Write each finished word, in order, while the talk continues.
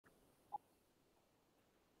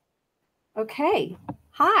Okay.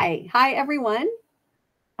 Hi, everyone.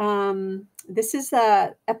 This is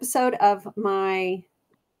a episode of my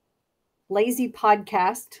lazy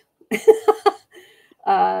podcast,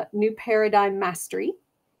 New Paradigm Mastery,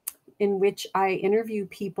 in which I interview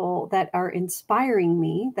people that are inspiring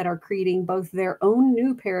me, that are creating both their own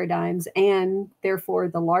new paradigms and therefore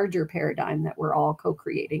the larger paradigm that we're all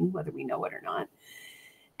co-creating, whether we know it or not.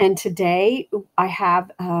 And today I have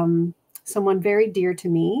someone very dear to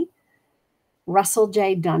me, Russell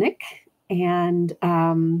J. Dunnuck, and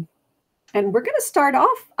we're going to start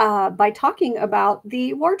off by talking about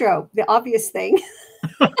the wardrobe, the obvious thing.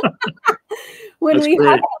 When That's we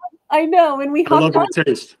great. I know when we I love hopped your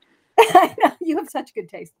taste. I know, you have such good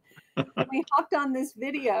taste. When we hopped on this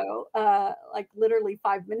video, like literally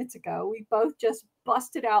 5 minutes ago, we both just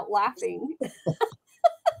busted out laughing.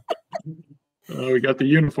 We got the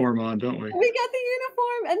uniform on, don't we? We got the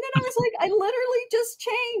uniform. And then I was like, I literally just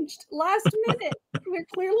changed last minute. We're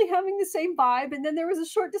clearly having the same vibe. And then there was a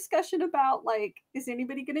short discussion about like, is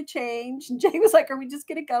anybody going to change? And Jay was like, are we just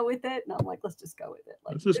going to go with it? And I'm like, let's just go with it.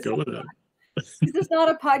 Like, Let's just go with it. This is not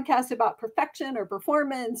a podcast about perfection or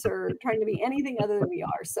performance or trying to be anything other than we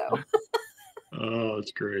are. So Oh,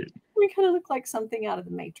 it's great. we kind of look like something out of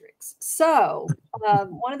the Matrix. So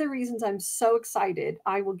one of the reasons I'm so excited,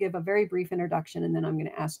 I will give a very brief introduction and then I'm going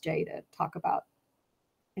to ask Jay to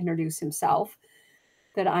introduce himself,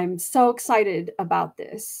 that I'm so excited about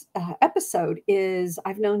this episode is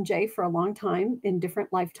I've known Jay for a long time in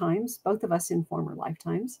different lifetimes, both of us in former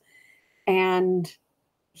lifetimes. And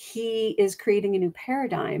he is creating a new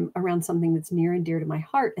paradigm around something that's near and dear to my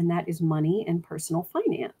heart, and that is money and personal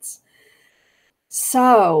finance.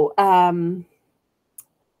 So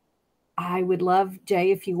I would love,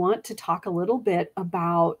 Jay, if you want to talk a little bit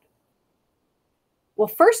about, well,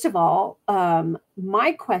 first of all,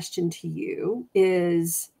 my question to you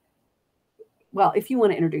is, well, if you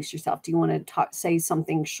want to introduce yourself, do you want to say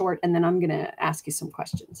something short, and then I'm going to ask you some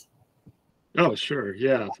questions? Oh, sure.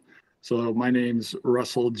 Yeah. So my name's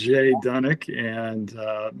Russell J. Dunnuck, and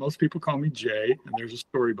most people call me Jay, and there's a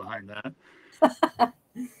story behind that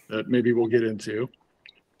that maybe we'll get into.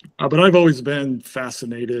 But I've always been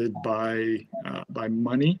fascinated by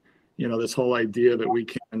money. You know, this whole idea that we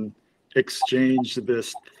can exchange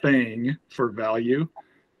this thing for value.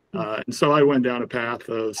 And so I went down a path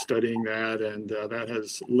of studying that, and that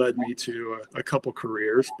has led me to a couple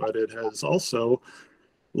careers, but it has also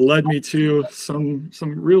led me to some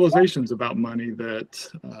realizations about money that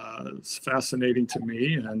is fascinating to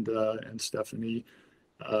me, and Stephanie,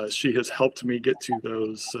 she has helped me get to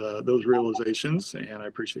those realizations, and I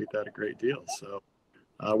appreciate that a great deal. So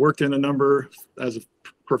worked in a number as a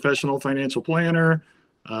professional financial planner.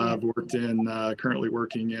 I've worked in currently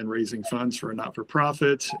working in raising funds for a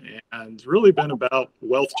not-for-profit, and really been about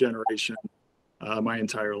wealth generation my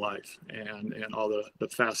entire life, and all the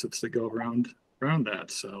facets that go around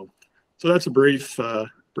that. So that's a brief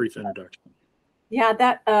introduction.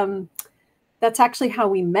 Yeah, that's actually how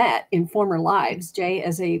we met in former lives. Jay,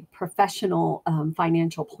 as a professional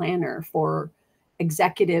financial planner for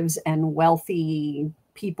executives and wealthy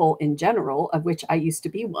people in general, of which I used to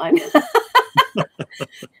be one.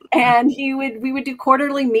 And we would do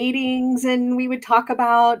quarterly meetings, and we would talk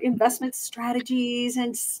about investment strategies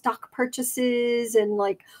and stock purchases and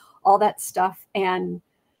like all that stuff. And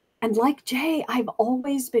like Jay, I've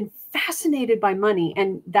always been fascinated by money,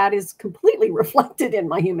 and that is completely reflected in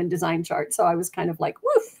my human design chart. So I was kind of like,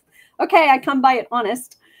 woof, okay, I come by it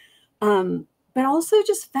honest. But also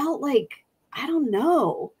just felt like, I don't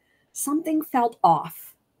know, something felt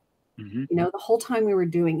off, you know, the whole time we were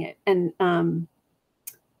doing it. And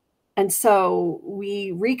so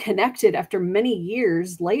we reconnected after many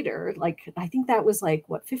years later. Like, I think that was like,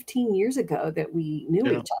 15 years ago that we knew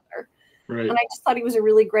each other. Right. And I just thought he was a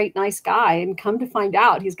really great, nice guy. And come to find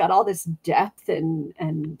out, he's got all this depth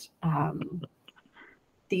and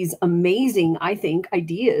these amazing, I think,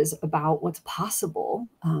 ideas about what's possible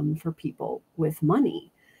for people with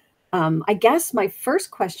money. I guess my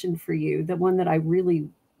first question for you, the one that I really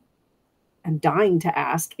am dying to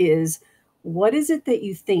ask, is what is it that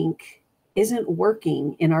you think isn't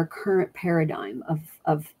working in our current paradigm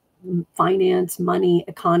of finance, money,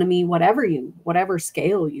 economy, whatever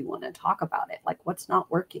scale you want to talk about it? Like, what's not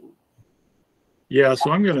working? Yeah,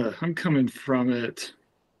 so I'm coming from it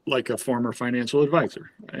like a former financial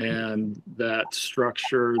advisor, and that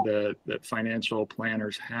structure that financial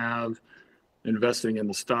planners have, investing in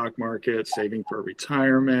the stock market, saving for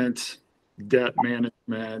retirement, debt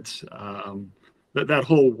management, that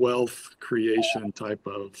whole wealth creation type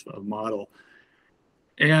of model.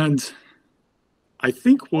 And I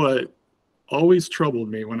think what always troubled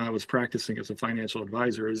me when I was practicing as a financial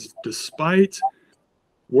advisor is, despite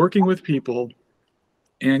working with people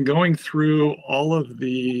and going through all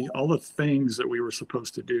the things that we were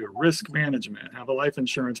supposed to do, risk management, have a life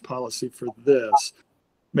insurance policy for this,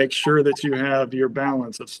 make sure that you have your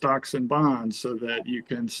balance of stocks and bonds so that you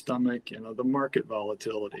can stomach, the market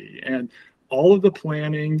volatility, and all of the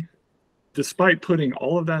planning. Despite putting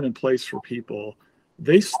all of that in place for people,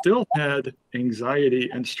 they still had anxiety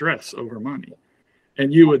and stress over money.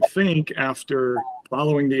 And you would think, after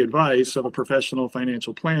following the advice of a professional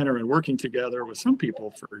financial planner and working together with some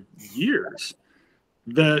people for years,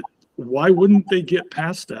 that why wouldn't they get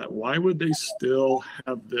past that? Why would they still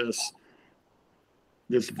have this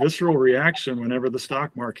visceral reaction whenever the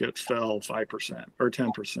stock market fell 5% or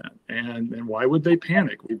 10%? And why would they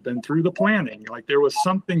panic? We've been through the planning. Like, there was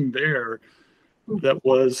something there that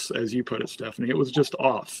was, as you put it, Stephanie, it was just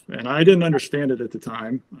off. And I didn't understand it at the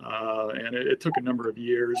time. And it took a number of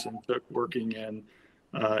years, and took working in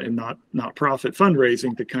not-profit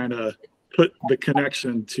fundraising to kind of put the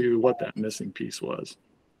connection to what that missing piece was.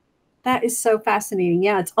 That is so fascinating.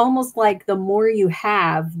 Yeah, it's almost like the more you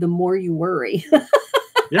have, the more you worry.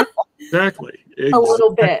 Yeah, exactly. A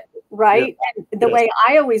little bit, right? Yeah. And the way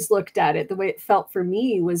I always looked at it, the way it felt for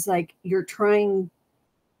me, was like you're trying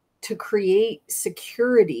to create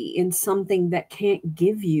security in something that can't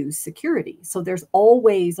give you security. So there's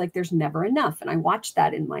always, like, there's never enough. And I watched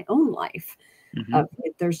that in my own life.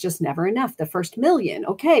 There's just never enough. The first million,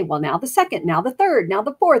 okay, well, now the second, now the third, now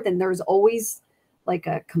the fourth. And there's always like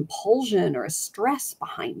a compulsion or a stress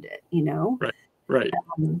behind it, Right.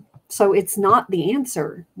 So it's not the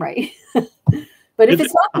answer, right? But if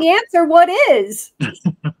it's not the answer, what is?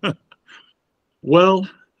 Well,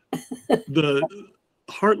 the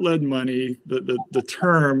heart-led money, the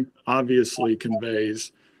term obviously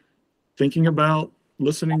conveys thinking about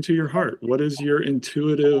listening to your heart. What is your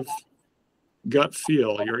intuitive gut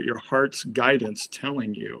feel, your heart's guidance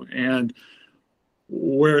telling you? And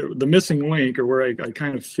where the missing link, or where I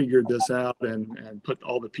kind of figured this out and put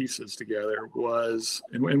all the pieces together, was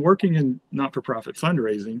in working in not-for-profit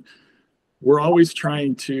fundraising. We're always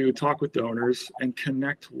trying to talk with donors and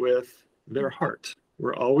connect with their heart.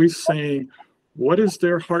 We're always saying, what is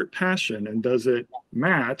their heart passion, and does it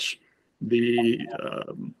match the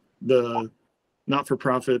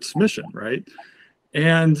not-for-profit's mission, right?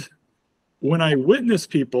 And when I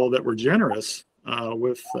witnessed people that were generous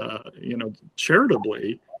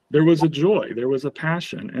charitably, there was a joy, there was a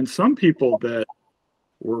passion. And some people that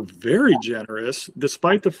were very generous,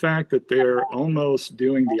 despite the fact that they're almost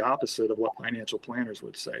doing the opposite of what financial planners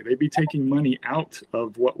would say. They'd be taking money out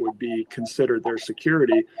of what would be considered their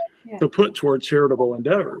security to put toward charitable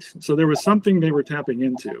endeavors. So there was something they were tapping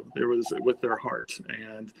into. There was with their heart.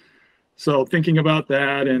 And so thinking about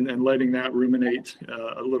that and letting that ruminate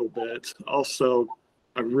a little bit. Also,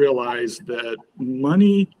 I realized that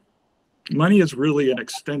money is really an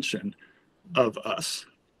extension of us,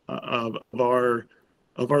 of our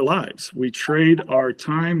lives. We trade our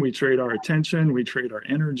time, we trade our attention, we trade our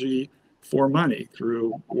energy for money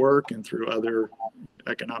through work and through other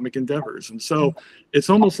economic endeavors. And so it's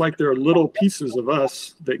almost like there are little pieces of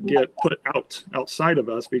us that get put outside of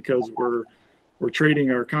us because we're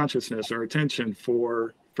trading our consciousness, our attention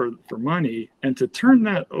for money. And to turn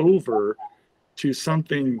that over to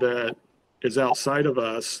something that is outside of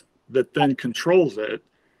us that then controls it,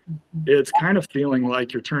 it's kind of feeling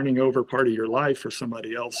like you're turning over part of your life for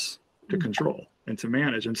somebody else to control and to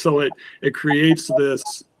manage. And so it creates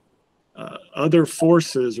this other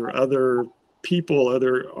forces or other people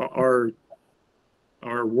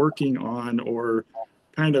are working on or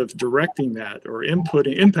kind of directing that or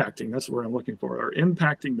impacting, that's what I'm looking for, or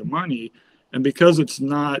impacting the money. And because it's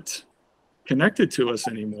not connected to us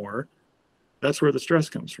anymore, that's where the stress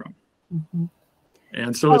comes from.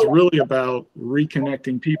 And so it's really about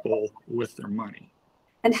reconnecting people with their money.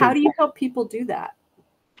 And how do you help people do that?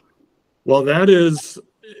 Well, that is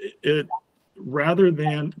it, rather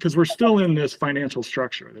than, because we're still in this financial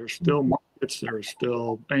structure. There's still markets, there's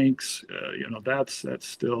still banks, that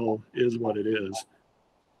still is what it is.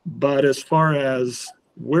 But as far as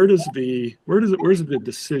where's the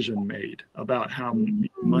decision made about how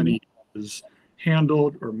money is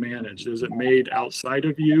handled or managed? Is it made outside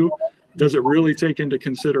of you? Does it really take into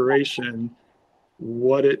consideration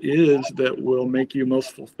what it is that will make you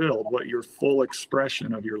most fulfilled, what your full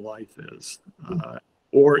expression of your life is?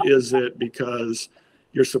 Or is it because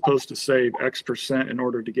you're supposed to save X percent in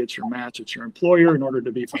order to get your match at your employer, in order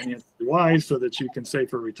to be financially wise so that you can save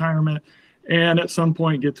for retirement, and at some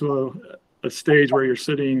point get to a stage where you're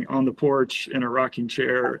sitting on the porch in a rocking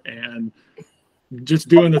chair and just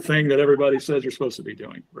doing the thing that everybody says you're supposed to be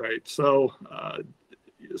doing, right? So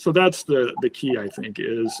so that's the key, I think,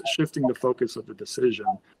 is shifting the focus of the decision,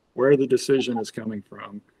 where the decision is coming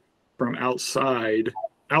from outside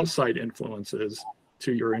influences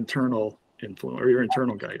to your internal influence or your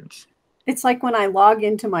internal guidance. It's like when I log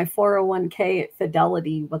into my 401k at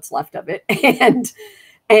Fidelity, what's left of it,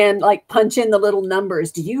 and like punch in the little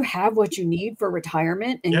numbers. Do you have what you need for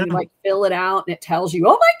retirement? And Yeah. you like fill it out and it tells you,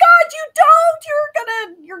 oh my God, you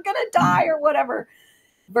don't, you're gonna die or whatever.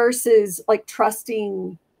 Versus like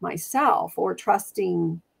trusting myself or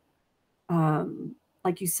trusting,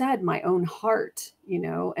 like you said, my own heart, you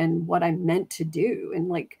know, and what I'm meant to do. And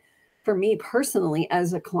like for me personally,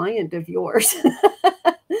 as a client of yours,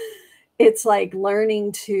 it's like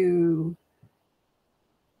learning to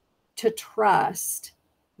trust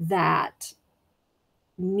that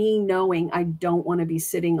me knowing I don't want to be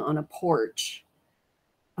sitting on a porch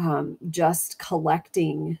just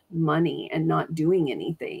collecting money and not doing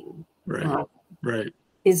anything Right.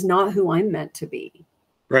 is not who I'm meant to be.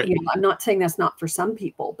 Right. You know, I'm not saying that's not for some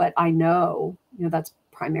people, but I know, you know, that's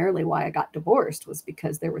primarily why I got divorced, was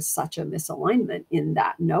because there was such a misalignment in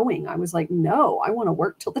that knowing. I was like, no, I want to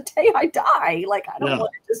work till the day I die. Like, I don't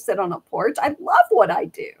want to just sit on a porch. I love what I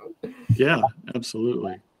do. Yeah,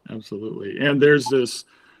 absolutely. Absolutely. And there's this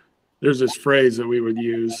phrase that we would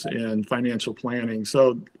use in financial planning.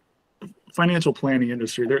 So financial planning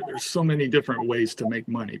industry, there's so many different ways to make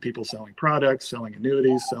money. People selling products, selling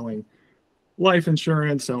annuities, selling life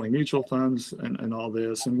insurance, selling mutual funds, and all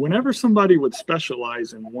this. And whenever somebody would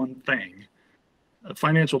specialize in one thing,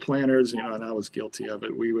 financial planners, you know, and I was guilty of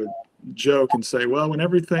it, we would joke and say, well,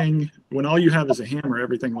 when all you have is a hammer,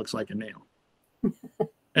 everything looks like a nail.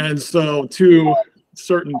 And so to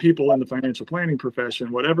certain people in the financial planning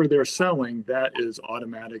profession, whatever they're selling, that is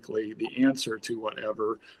automatically the answer to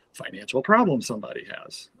whatever financial problem somebody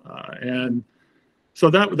has. And so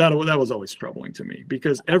that was always troubling to me,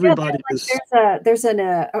 because everybody there's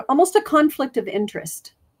almost a conflict of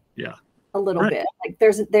interest. Yeah. A little bit. Like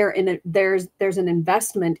there's an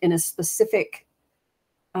investment in a specific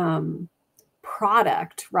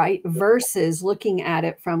product, right? Versus looking at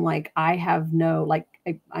it from like, I have no, like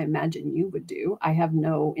I imagine you would do, I have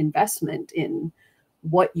no investment in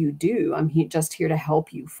what you do. I'm just here to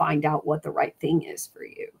help you find out what the right thing is for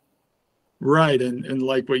you. Right. And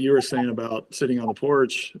like what you were saying about sitting on the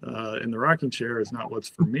porch in the rocking chair is not what's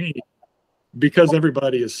for me, because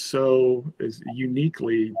everybody is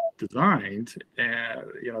uniquely designed, and,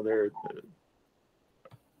 you know, they're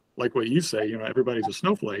like what you say, you know, everybody's a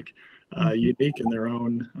snowflake, unique in their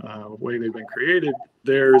own way they've been created.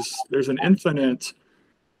 There's an infinite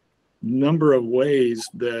number of ways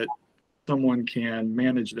that someone can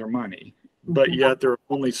manage their money, but yet there are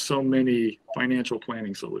only so many financial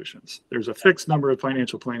planning solutions. There's a fixed number of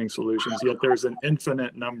financial planning solutions, yet there's an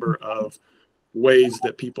infinite number of ways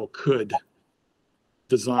that people could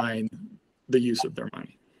design the use of their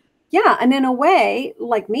money. Yeah. And in a way,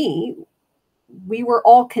 like me, we were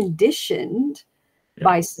all conditioned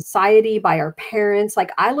by society, by our parents.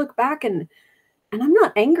 Like I look back and I'm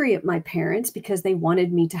not angry at my parents because they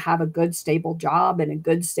wanted me to have a good, stable job and a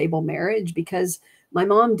good, stable marriage, because my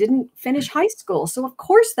mom didn't finish high school. So of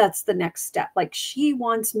course that's the next step. Like she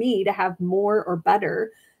wants me to have more or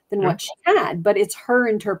better than what she had, but it's her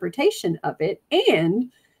interpretation of it.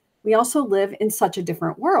 And we also live in such a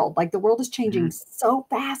different world. Like the world is changing so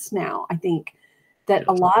fast now, I think, that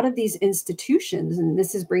a lot of these institutions, and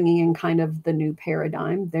this is bringing in kind of the new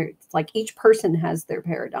paradigm, it's like each person has their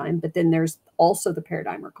paradigm, but then there's also the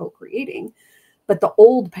paradigm we're co-creating. But the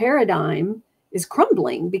old paradigm is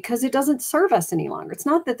crumbling because it doesn't serve us any longer. It's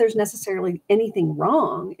not that there's necessarily anything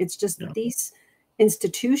wrong. It's just that these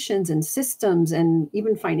institutions and systems and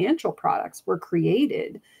even financial products were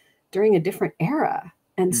created during a different era.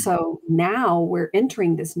 And so now we're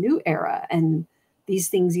entering this new era, and these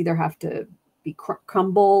things either have to be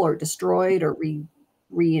crumble or destroyed or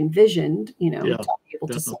re-envisioned, you know, to be able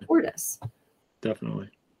to support us. Definitely.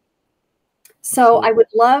 So I would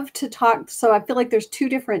love to talk. So I feel like there's two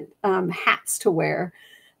different hats to wear.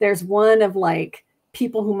 There's one of like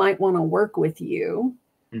people who might want to work with you,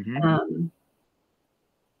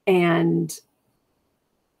 and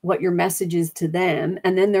what your message is to them.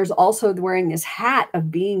 And then there's also wearing this hat of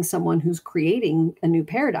being someone who's creating a new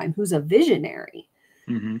paradigm, who's a visionary.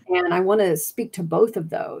 And I want to speak to both of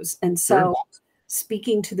those. And so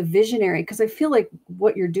speaking to the visionary, because I feel like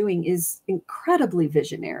what you're doing is incredibly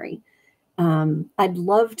visionary. I'd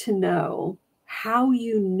love to know how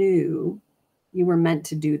you knew you were meant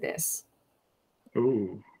to do this.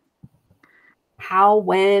 Ooh. How,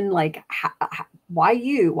 when, like, why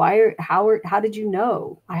you? How did you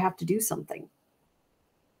know I have to do something?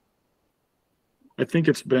 I think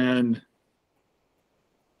it's been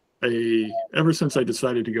ever since I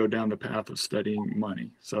decided to go down the path of studying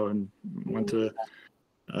money. So, and went to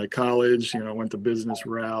college, went the business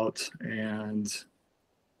route, and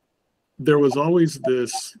there was always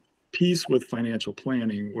this piece with financial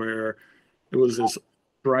planning where it was this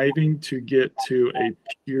striving to get to a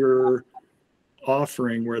pure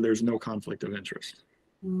offering where there's no conflict of interest.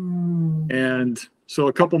 And so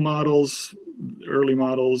a couple models, early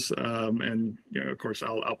models, and of course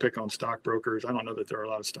I'll pick on stockbrokers. I don't know that there are a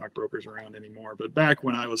lot of stockbrokers around anymore, but back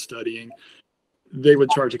when I was studying, they would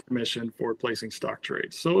charge a commission for placing stock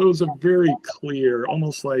trades. So it was a very clear,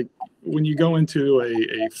 almost like when you go into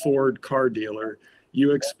a Ford car dealer,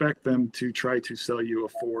 you expect them to try to sell you a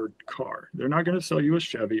Ford car. They're not going to sell you a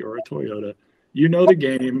Chevy or a Toyota. You know the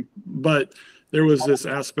game, but there was this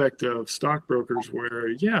aspect of stockbrokers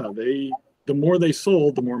where, the more they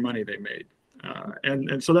sold, the more money they made.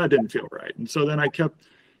 And so that didn't feel right. And so then I kept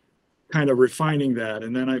kind of refining that.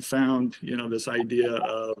 And then I found, this idea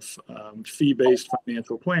of fee-based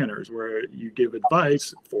financial planners where you give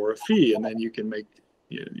advice for a fee, and then you can make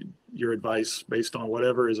your advice based on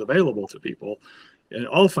whatever is available to people in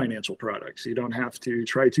all financial products. You don't have to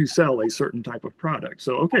try to sell a certain type of product.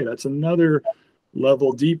 So, okay, that's another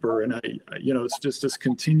level deeper. And it's just this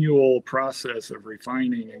continual process of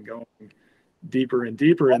refining and going deeper and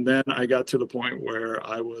deeper. And then I got to the point where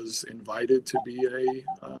I was invited to be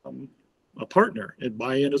a partner and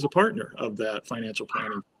buy in as a partner of that financial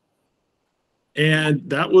planning. And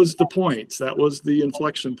that was the point. That was the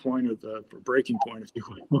inflection point, or the breaking point, if you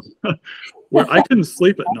will, where I couldn't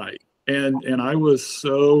sleep at night. And I was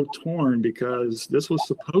so torn because this was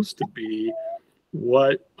supposed to be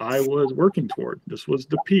what I was working toward. This was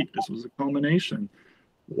the peak. This was the culmination.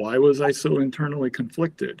 Why was I so internally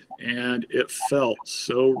conflicted? And it felt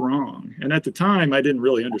so wrong. And at the time, I didn't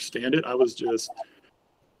really understand it. I was just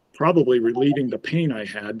probably relieving the pain I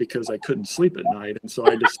had because I couldn't sleep at night. And so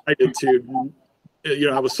I decided to,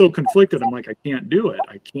 I was so conflicted. I'm like, I can't do it.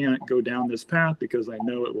 I can't go down this path because I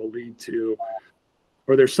know it will lead to,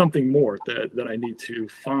 or there's something more that I need to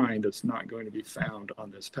find that's not going to be found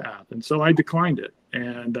on this path. And so I declined it.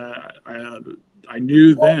 And I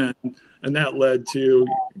knew then, and that led to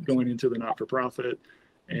going into the not-for-profit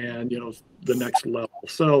and, the next level.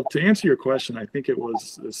 So to answer your question, I think it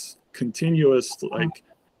was this continuous, like,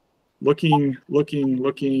 looking,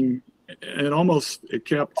 and almost it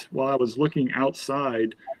kept, while I was looking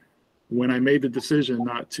outside, when I made the decision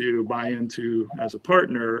not to buy into as a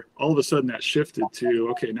partner, all of a sudden that shifted to,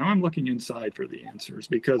 okay, now I'm looking inside for the answers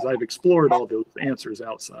because I've explored all those answers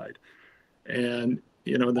outside. And,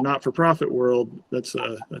 in the not-for-profit world, that's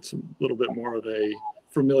a little bit more of a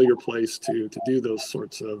familiar place to do those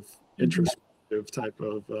sorts of introspective type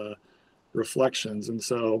of reflections. And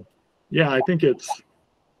so, I think it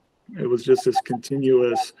was just this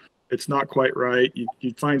continuous, it's not quite right.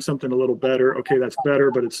 You find something a little better. Okay, that's better,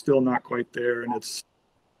 but it's still not quite there. And it's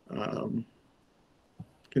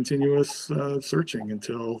continuous searching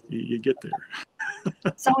until you get there.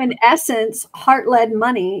 So in essence, Heart-Led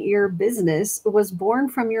Money, your business, was born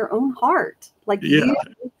from your own heart. Like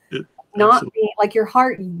not being, like your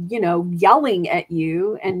heart, yelling at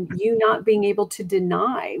you, and you not being able to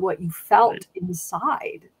deny what you felt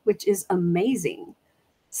inside, which is amazing.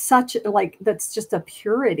 Such that's just a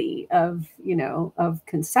purity of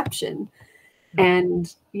conception.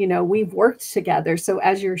 And we've worked together, so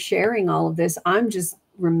as you're sharing all of this, I'm just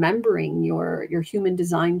remembering your human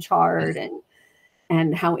design chart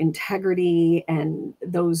and how integrity and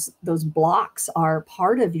those blocks are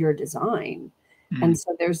part of your design. And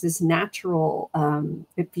so there's this natural,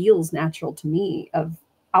 it feels natural to me, of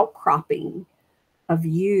outcropping of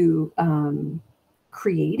you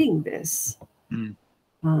creating this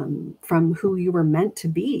from who you were meant to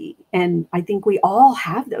be. And I think we all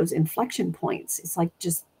have those inflection points. It's like,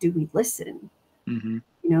 just, do we listen?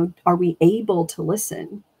 Are we able to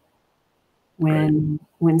listen when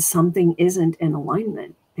something isn't in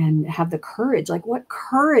alignment, and have the courage? Like, what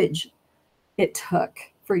courage it took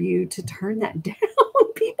for you to turn that down.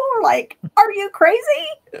 People were like, are you crazy?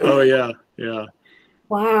 Oh yeah.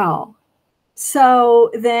 Wow.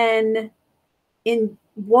 So then,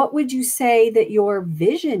 what would you say that your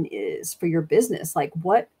vision is for your business? Like,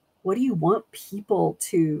 what do you want people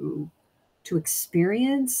to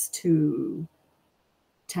experience, to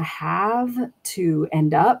have, to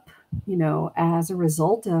end up, as a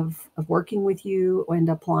result of working with you and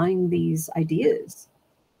applying these ideas?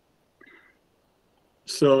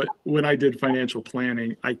 So when I did financial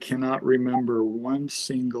planning, I cannot remember one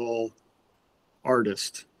single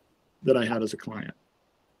artist that I had as a client.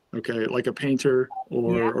 Okay, like a painter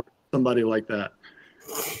or somebody like that.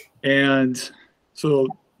 And so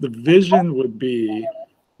the vision would be,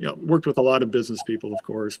 worked with a lot of business people, of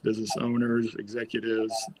course, business owners,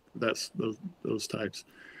 executives, that's those types.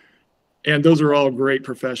 And those are all great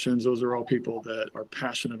professions. Those are all people that are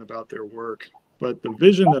passionate about their work. But the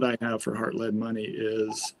vision that I have for Heart-Led Money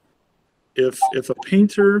is if a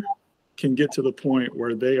painter can get to the point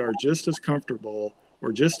where they are just as comfortable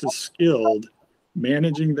or just as skilled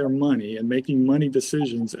managing their money and making money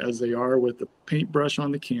decisions as they are with the paintbrush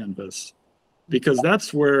on the canvas, because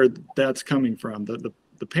that's where that's coming from.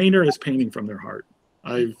 The painter is painting from their heart.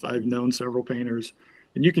 I've known several painters,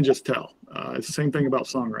 and you can just tell. It's the same thing about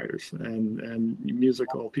songwriters and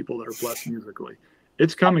musical people that are blessed musically.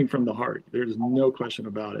 It's coming from the heart. There's no question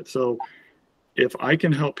about it. So if I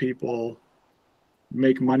can help people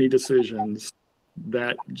make money decisions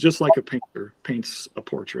that, just like a painter paints a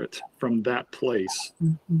portrait from that place,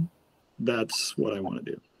 that's what I want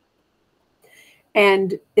to do.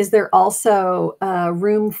 And is there also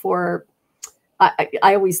room for, I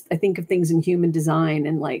think of things in human design,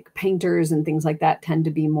 and like painters and things like that tend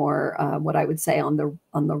to be more what I would say on the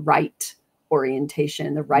right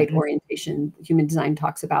orientation. The right orientation, human design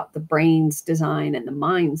talks about the brain's design and the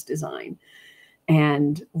mind's design.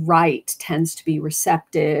 And right tends to be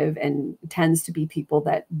receptive and tends to be people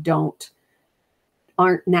that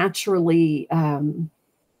aren't naturally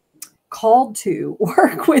called to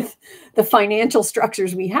work with the financial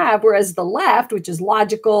structures we have, whereas the left, which is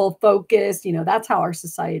logical, focused, that's how our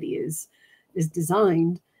society is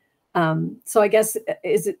designed. So I guess,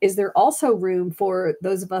 is there also room for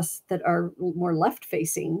those of us that are more left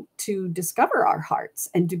facing to discover our hearts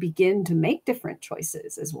and to begin to make different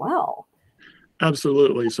choices as well?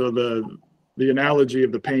 Absolutely. So the analogy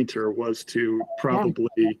of the painter was to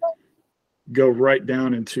probably go right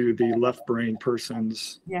down into the left brain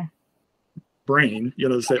person's brain,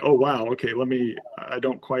 to say, oh, wow, okay, I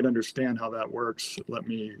don't quite understand how that works. Let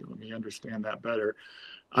me understand that better.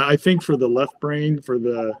 I think for the left brain, for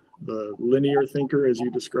the linear thinker, as you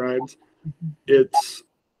described, it's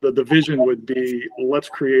the vision would be, let's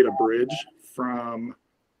create a bridge from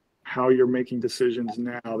how you're making decisions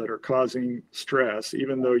now that are causing stress,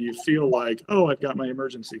 even though you feel like, oh, I've got my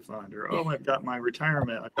emergency fund, or oh, I've got my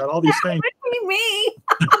retirement, I've got all these things. Me.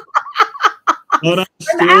 But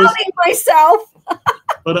I'm outing myself.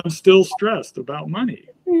 But I'm still stressed about money.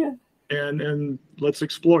 Yeah. And let's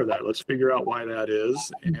explore that. Let's figure out why that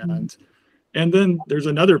is. And then there's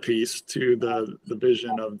another piece to the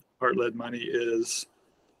vision of Heart-Led Money is,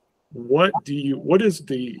 what is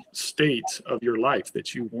the state of your life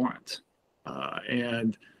that you want,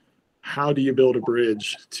 and how do you build a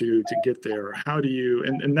bridge to get there? How do you,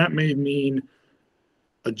 and that may mean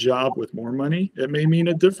a job with more money. It may mean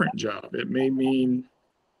a different job. It may mean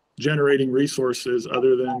generating resources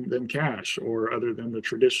other than cash or other than the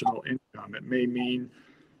traditional income. It may mean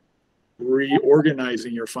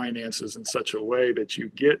reorganizing your finances in such a way that you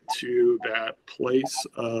get to that place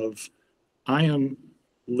of, I am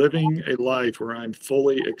living a life where I'm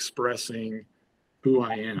fully expressing who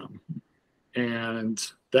I am. And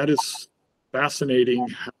that is fascinating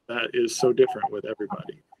how that is so different with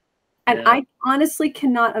everybody. And I honestly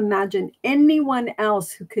cannot imagine anyone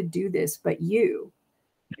else who could do this but you,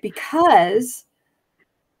 because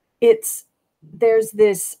there's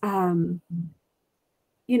this,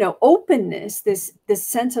 openness, this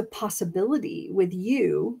sense of possibility with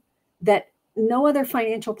you that no other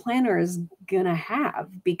financial planner is going to have,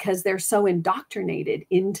 because they're so indoctrinated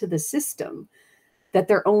into the system that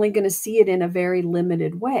they're only going to see it in a very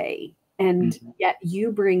limited way. And yet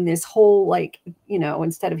you bring this whole,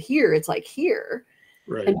 instead of here, it's like here,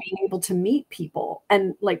 right, and being able to meet people.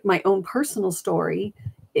 And like my own personal story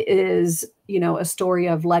is, a story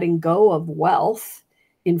of letting go of wealth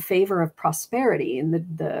in favor of prosperity. And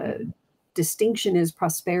the distinction is,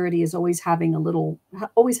 prosperity is always having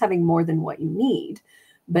more than what you need,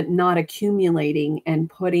 but not accumulating and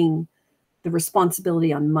putting the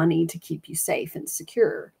responsibility on money to keep you safe and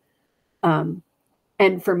secure.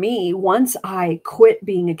 And for me, once I quit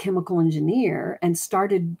being a chemical engineer and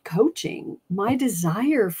started coaching, my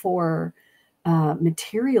desire for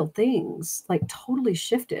material things totally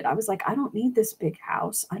shifted. I was like, I don't need this big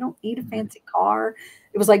house. I don't need a fancy car.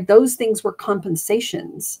 It was like those things were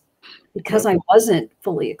compensations because I wasn't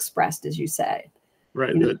fully expressed, as you say.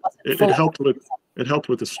 Right. It helped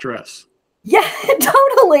with the stress. Yeah,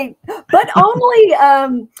 totally. But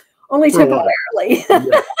only temporarily.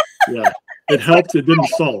 Yeah. It helped. It didn't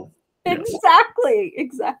solve. Exactly.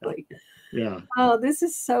 Yeah. Oh, this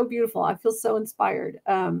is so beautiful. I feel so inspired.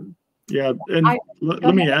 Yeah, and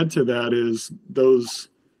let me add to that is those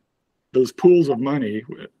pools of money,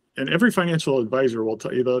 and every financial advisor will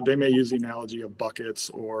tell you, though, they may use the analogy of buckets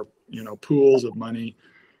or, you know, pools of money,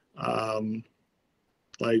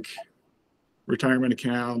 like retirement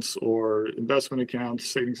accounts or investment accounts,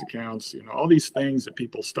 savings accounts, you know, all these things that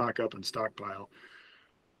people stock up and stockpile.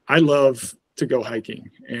 I love to go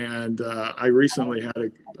hiking, and I recently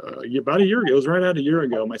had about a year ago, it was right at a year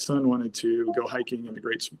ago, my son wanted to go hiking in the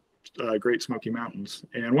Great Smoky Mountains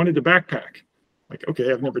and wanted to backpack. Like,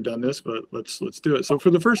 okay, I've never done this, but let's do it. So for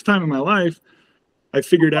the first time in my life, I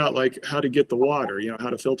figured out like how to get the water, you know, how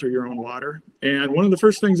to filter your own water. And one of the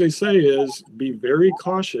first things they say is be very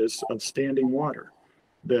cautious of standing water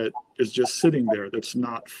that is just sitting there, that's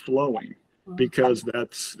not flowing, because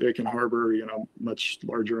it can harbor, you know, much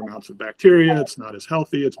larger amounts of bacteria. It's not as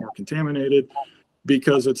healthy. It's more contaminated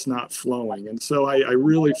because it's not flowing. And so I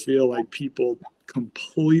really feel like people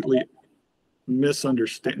completely not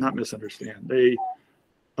misunderstand. They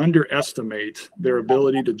underestimate their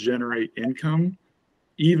ability to generate income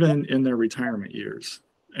even in their retirement years.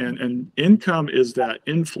 And income is that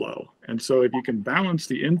inflow. And so if you can balance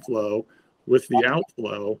the inflow with the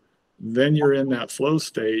outflow, then you're in that flow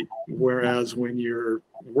state. Whereas when you're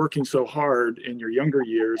working so hard in your younger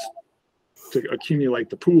years to accumulate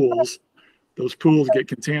the pools, those pools get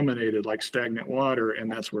contaminated like stagnant water,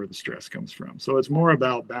 and that's where the stress comes from. So it's more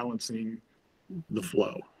about balancing the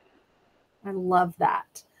flow. I love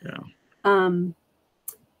that. Yeah.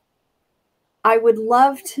 I would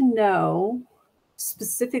love to know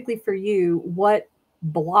specifically for you what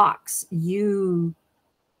blocks you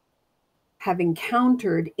have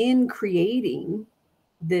encountered in creating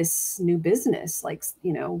this new business. Like,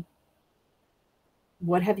 you know,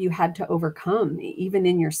 what have you had to overcome even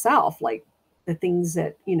in yourself? Like the things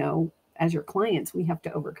that, you know, as your clients, we have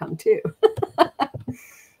to overcome too.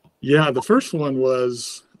 Yeah, the first one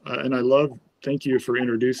was, and thank you for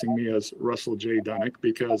introducing me as Russell J. Dunnuck,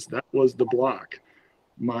 because that was the block.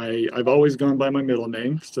 I've always gone by my middle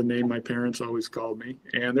name. It's the name my parents always called me.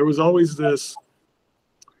 And there was always this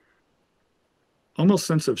almost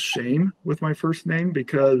sense of shame with my first name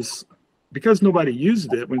because nobody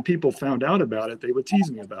used it. When people found out about it, they would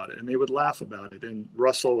tease me about it and they would laugh about it. And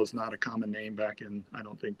Russell was not a common name I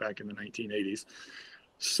don't think back in the 1980s.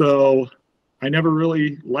 So I never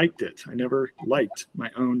really liked it. I never liked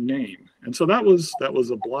my own name. And so that was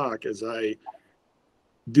a block as I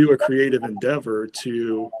do a creative endeavor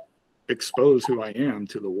to expose who I am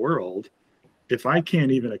to the world. If I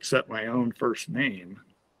can't even accept my own first name,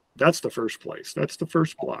 that's the first place. That's the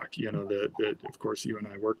first block, you know, that of course you and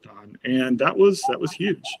I worked on. And that was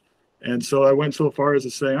huge. And so I went so far as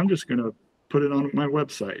to say, I'm just going to put it on my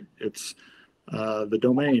website. It's the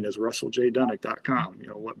domain is russelljdunnuck.com. You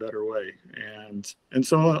know, what better way? And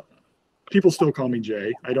so people still call me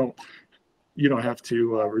Jay. You don't have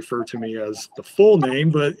to refer to me as the full name,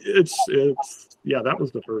 but yeah, that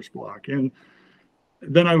was the first block. And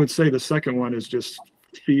then I would say the second one is just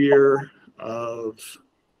fear of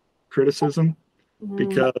criticism,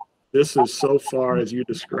 because this is so far, as you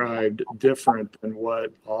described, different than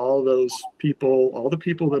what all the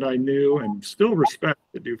people that I knew and still respect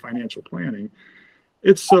that do financial planning.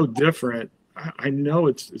 It's so different. I know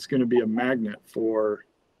it's going to be a magnet for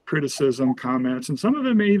criticism, comments, and some of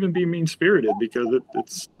it may even be mean-spirited because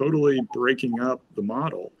it's totally breaking up the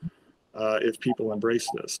model if people embrace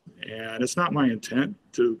this. And it's not my intent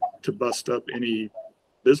to bust up any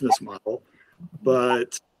business model,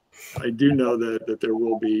 but I do know that there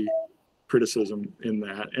will be criticism in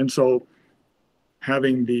that. And so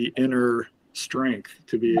having the inner strength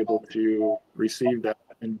to be able to receive that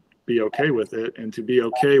and be okay with it, and to be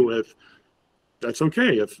okay with that's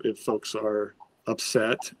okay if folks are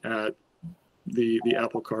upset at the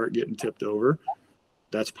apple cart getting tipped over.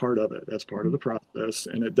 That's part of it. That's part of the process.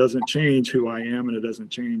 And it doesn't change who I am, and it doesn't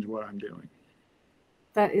change what I'm doing.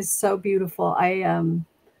 That is so beautiful.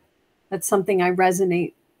 That's something I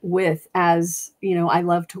resonate with, as you know, I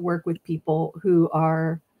love to work with people who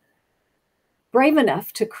are brave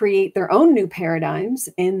enough to create their own new paradigms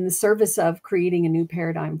in the service of creating a new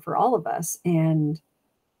paradigm for all of us. And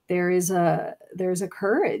there's a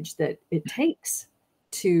courage that it takes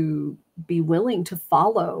to be willing to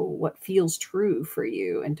follow what feels true for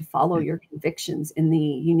you and to follow your convictions in the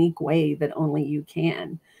unique way that only you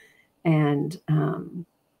can. And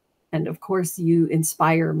of course you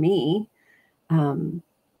inspire me,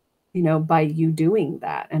 you know, by you doing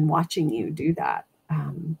that and watching you do that.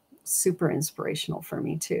 Super inspirational for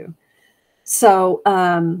me too. So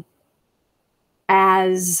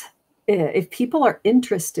if people are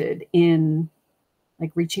interested in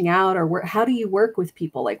like reaching out, or how do you work with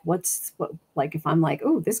people? Like like if I'm like,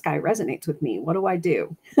 oh, this guy resonates with me, what do I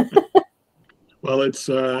do? Well, it's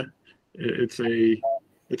a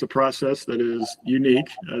process that is unique,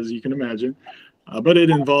 as you can imagine, but it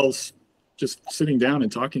involves just sitting down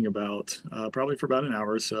and talking about probably for about an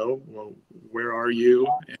hour or so. Well, where are you,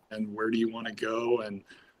 and where do you want to go, and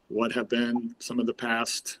what have been some of the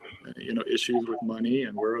past, issues with money,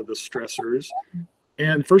 and where are the stressors?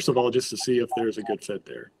 And first of all, just to see if there's a good fit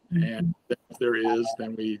there, and if there is,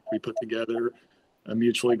 then we put together a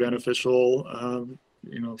mutually beneficial,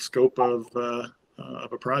 scope of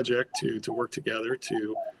a project to work together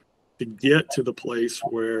to get to the place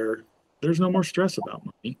where there's no more stress about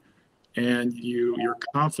money, and you're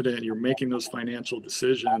confident you're making those financial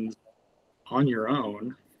decisions on your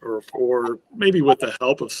own, or maybe with the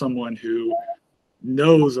help of someone who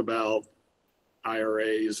knows about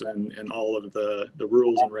IRAs and all of the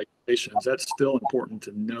rules and regulations. That's still important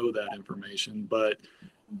to know that information, but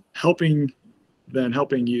helping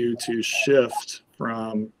you to shift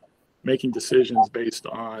from making decisions based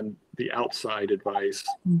on the outside advice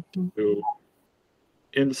to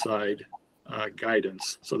inside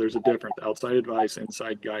guidance. So there's a difference: outside advice,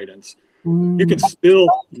 inside guidance. You can still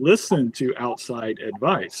listen to outside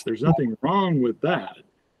advice. There's nothing wrong with that,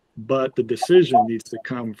 but the decision needs to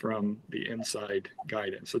come from the inside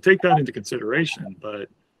guidance. So take that into consideration, but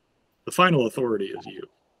the final authority is you.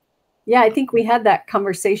 Yeah, I think we had that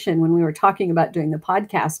conversation when we were talking about doing the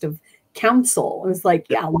podcast of counsel. It was like,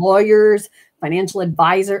 yeah, lawyers, financial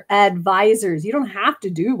advisors, you don't have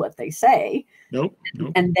to do what they say. Nope.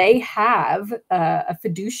 And they have a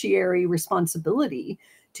fiduciary responsibility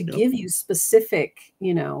to give you specific,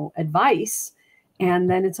 advice. And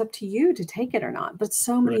then it's up to you to take it or not. But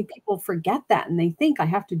so many people forget that, and they think I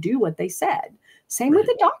have to do what they said. Same with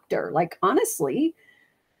a doctor. Like, honestly,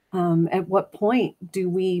 at what point do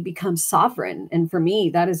we become sovereign? And for me,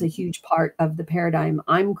 that is a huge part of the paradigm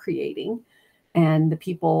I'm creating. And the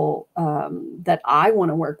people that I want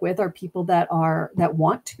to work with are people that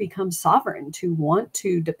want to become sovereign, to want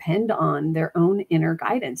to depend on their own inner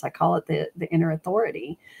guidance. I call it the inner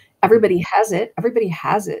authority. Everybody has it. Everybody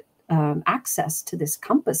has it. Access to this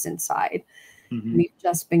compass inside. We've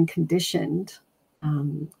just been conditioned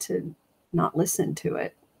to not listen to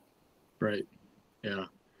it. Right.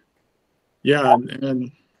 Yeah.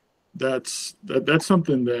 And that's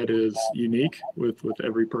something that is unique with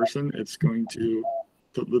every person. It's going to,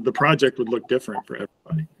 the project would look different for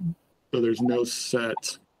everybody. So there's no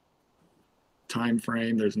set time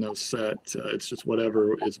frame. There's no set, it's just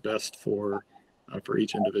whatever is best for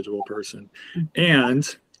each individual person.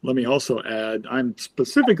 And let me also add, I'm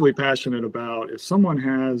specifically passionate about if someone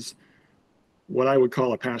has what I would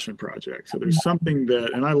call a passion project. So there's something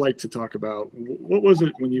that, and I like to talk about, what was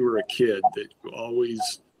it when you were a kid that you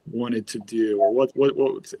always wanted to do, or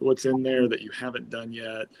what's in there that you haven't done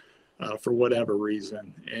yet for whatever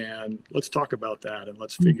reason. And let's talk about that, and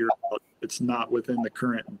let's figure out, it's not within the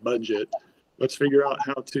current budget. Let's figure out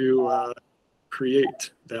how to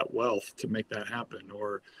create that wealth to make that happen,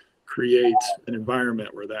 or create an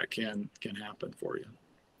environment where that can happen for you.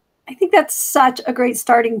 I think that's such a great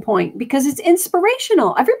starting point, because it's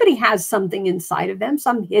inspirational. Everybody has something inside of them,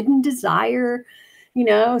 some hidden desire,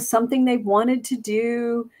 something they've wanted to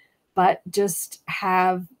do, but just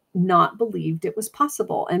have not believed it was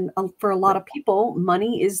possible. And for a lot of people,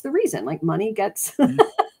 money is the reason. Like, money gets,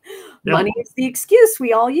 money is the excuse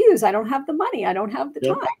we all use. I don't have the money. I don't have the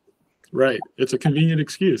time. Right. It's a convenient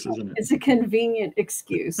excuse, isn't it? It's a convenient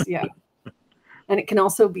excuse. Yeah. And it can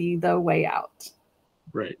also be the way out.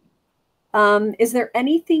 Right. Is there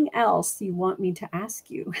anything else you want me to ask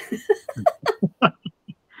you?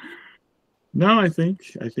 No, I think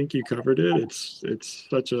you covered it. It's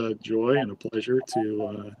such a joy and a pleasure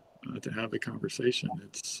to have the conversation.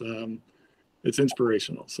 It's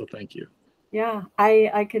inspirational. So thank you. Yeah,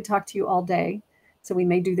 I could talk to you all day. So we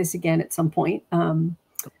may do this again at some point.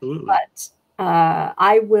 Absolutely. But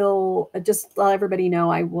I will just let everybody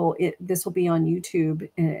know, this will be on YouTube.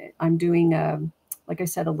 I'm doing like I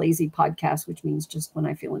said, a lazy podcast, which means just when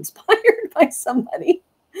I feel inspired by somebody,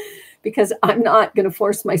 because I'm not going to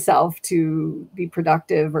force myself to be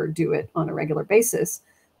productive or do it on a regular basis.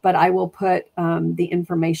 But I will put the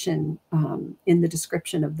information in the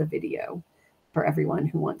description of the video for everyone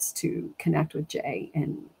who wants to connect with Jay,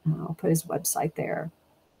 and I'll put his website there.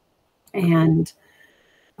 And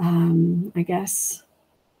I guess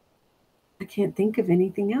I can't think of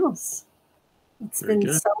anything else. It's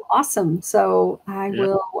been so awesome. So I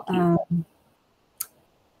will, we're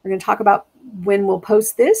going to talk about when we'll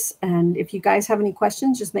post this. And if you guys have any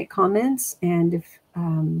questions, just make comments. And if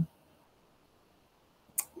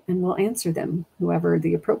and we'll answer them, whoever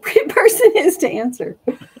the appropriate person is to answer.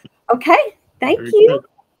 Okay, thank Very you. good.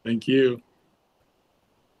 Thank you.